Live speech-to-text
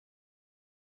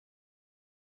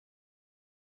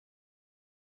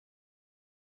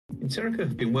Interica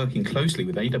have been working closely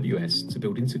with AWS to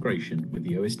build integration with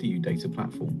the OSDU data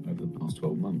platform over the past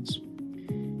 12 months.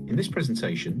 In this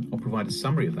presentation, I'll provide a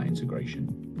summary of that integration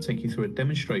and take you through a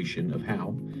demonstration of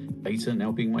how data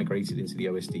now being migrated into the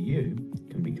OSDU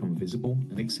can become visible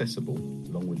and accessible,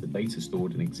 along with the data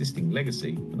stored in existing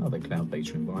legacy and other cloud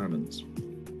data environments.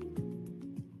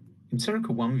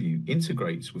 Interica OneView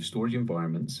integrates with storage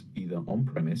environments either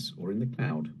on-premise or in the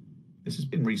cloud. This has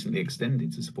been recently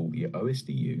extended to support the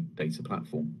OSDU data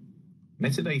platform.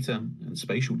 Metadata and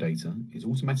spatial data is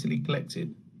automatically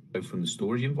collected both from the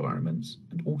storage environments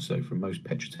and also from most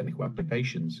petrotechnical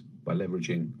applications by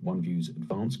leveraging OneView's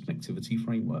advanced connectivity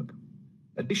framework.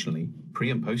 Additionally,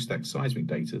 pre- and post-stack seismic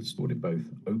data stored in both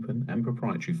open and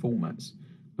proprietary formats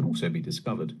can also be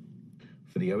discovered.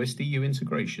 For the OSDU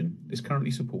integration, this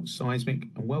currently supports seismic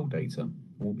and well data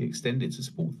and will be extended to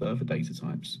support further data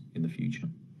types in the future.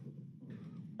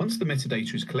 Once the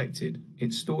metadata is collected,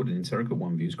 it's stored in Interica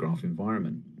OneView's graph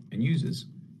environment, and users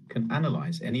can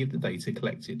analyze any of the data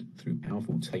collected through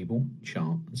powerful table,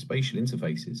 chart, and spatial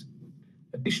interfaces.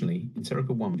 Additionally,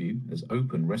 Interica OneView has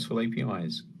open RESTful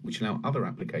APIs, which allow other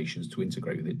applications to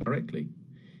integrate with it directly.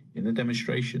 In the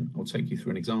demonstration, I'll take you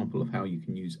through an example of how you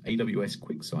can use AWS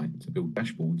QuickSight to build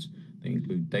dashboards that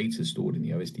include data stored in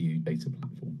the OSDU data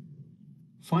platform.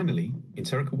 Finally,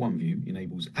 Interica OneView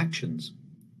enables actions.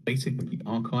 Data can be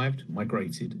archived,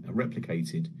 migrated, and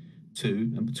replicated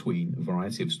to and between a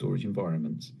variety of storage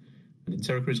environments, and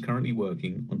Interica is currently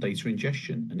working on data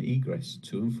ingestion and egress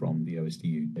to and from the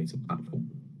OSDU data platform.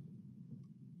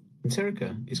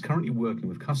 Interica is currently working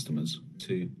with customers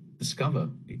to discover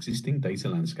existing data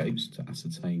landscapes to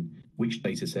ascertain which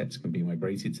data sets can be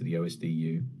migrated to the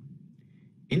OSDU,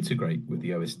 integrate with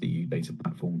the OSDU data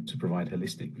platform to provide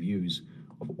holistic views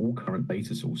of all current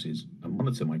data sources and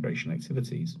monitor migration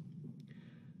activities,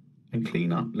 and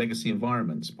clean up legacy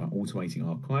environments by automating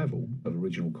archival of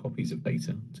original copies of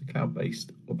data to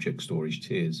cloud-based object storage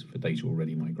tiers for data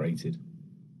already migrated.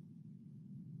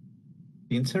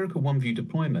 The Interica OneView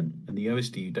deployment and the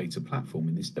OSDU data platform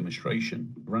in this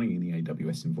demonstration are running in the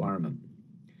AWS environment.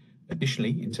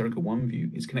 Additionally, Interica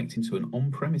OneView is connecting to an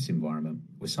on-premise environment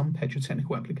where some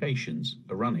petrotechnical applications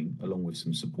are running along with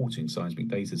some supporting seismic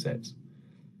datasets.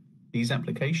 These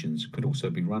applications could also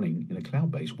be running in a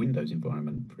cloud-based Windows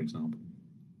environment, for example.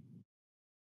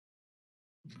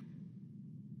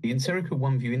 The Interica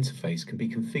OneView interface can be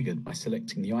configured by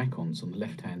selecting the icons on the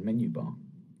left-hand menu bar.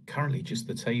 Currently, just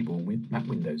the table with map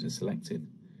windows are selected.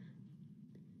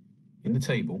 In the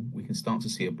table, we can start to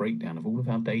see a breakdown of all of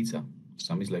our data.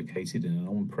 Some is located in an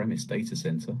on-premise data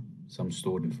center, some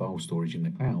stored in file storage in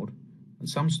the cloud, and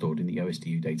some stored in the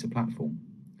OSDU data platform.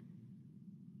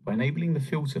 By enabling the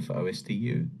filter for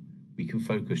OSDU, we can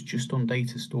focus just on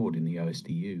data stored in the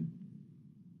OSDU.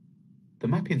 The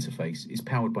map interface is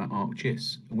powered by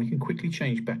ArcGIS, and we can quickly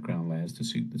change background layers to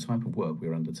suit the type of work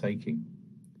we're undertaking.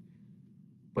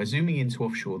 By zooming into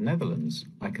offshore Netherlands,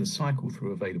 I can cycle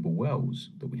through available wells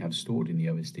that we have stored in the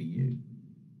OSDU.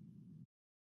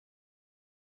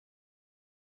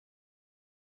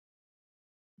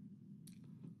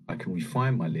 I can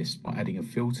refine my list by adding a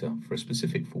filter for a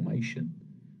specific formation,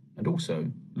 and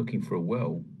also looking for a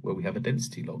well where we have a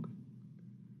density log.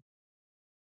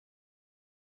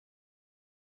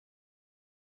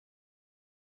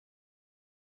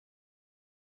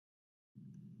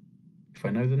 If I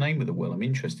know the name of the well I'm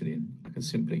interested in, I can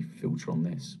simply filter on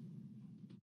this.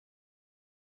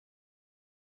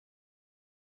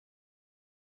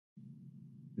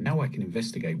 Now I can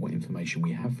investigate what information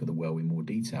we have for the well in more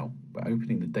detail by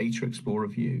opening the Data Explorer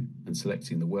view and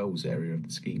selecting the wells area of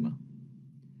the schema.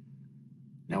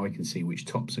 Now I can see which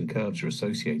tops and curves are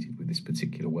associated with this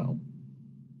particular well.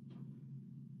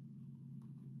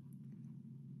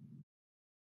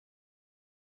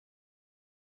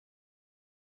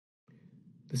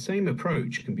 The same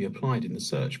approach can be applied in the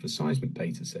search for seismic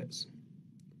datasets.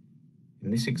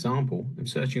 In this example, I'm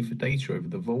searching for data over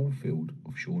the Vole field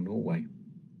offshore Norway.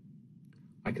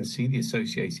 I can see the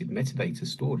associated metadata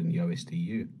stored in the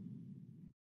OSDU.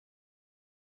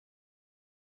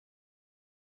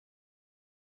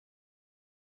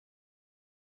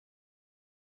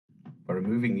 By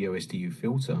removing the OSDU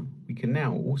filter, we can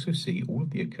now also see all of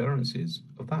the occurrences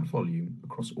of that volume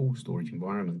across all storage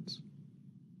environments.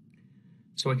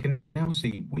 So I can now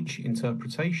see which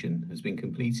interpretation has been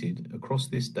completed across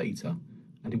this data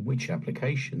and in which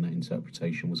application that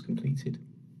interpretation was completed.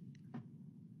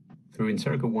 Through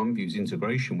Interica OneView's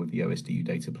integration with the OSDU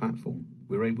data platform,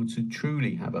 we're able to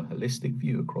truly have a holistic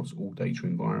view across all data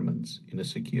environments in a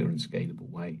secure and scalable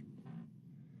way.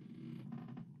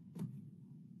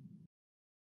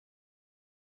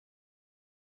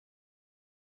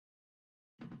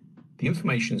 The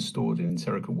information stored in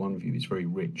Interica OneView is very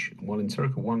rich, and while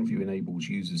Interica OneView enables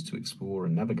users to explore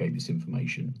and navigate this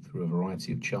information through a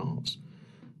variety of charts,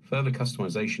 further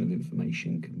customization of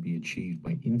information can be achieved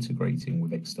by integrating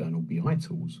with external BI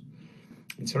tools.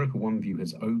 Interica OneView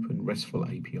has open RESTful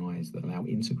APIs that allow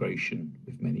integration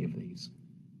with many of these.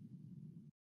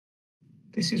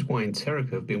 This is why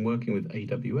Interica have been working with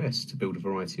AWS to build a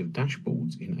variety of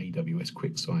dashboards in AWS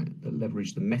QuickSight that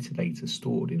leverage the metadata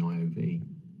stored in IOV.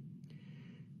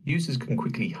 Users can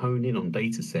quickly hone in on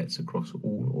data sets across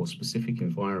all or specific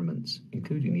environments,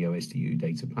 including the OSDU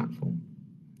data platform.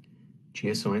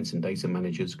 Geoscience and data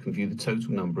managers can view the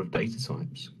total number of data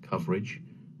types, coverage,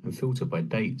 and filter by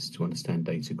dates to understand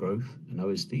data growth and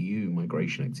OSDU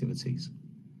migration activities.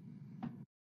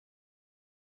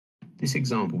 This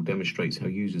example demonstrates how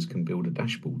users can build a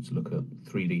dashboard to look at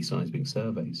 3D seismic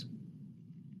surveys.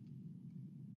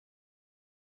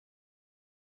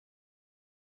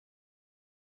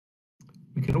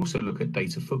 We can also look at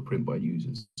data footprint by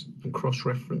users and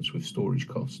cross-reference with storage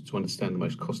costs to understand the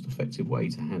most cost-effective way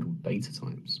to handle data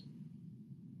types.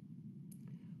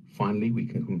 Finally, we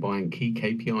can combine key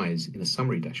KPIs in a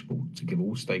summary dashboard to give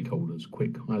all stakeholders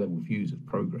quick, high-level views of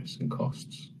progress and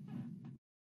costs.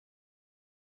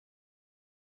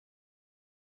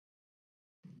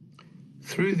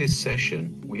 Through this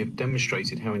session, we have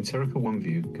demonstrated how Interica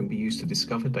OneView can be used to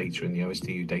discover data in the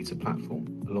OSDU data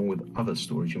platform, along with other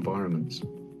storage environments.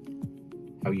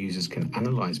 How users can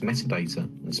analyze metadata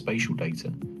and spatial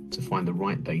data to find the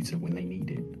right data when they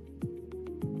need it.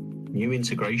 New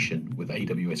integration with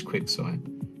AWS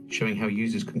QuickSight, showing how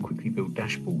users can quickly build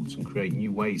dashboards and create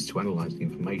new ways to analyze the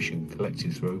information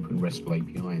collected through open RESTful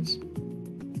APIs.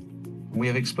 We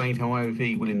have explained how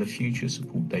IOV will in the future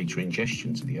support data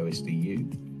ingestion to the OSDU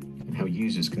and how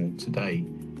users can today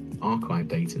archive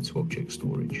data to object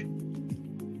storage.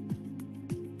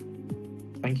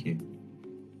 Thank you.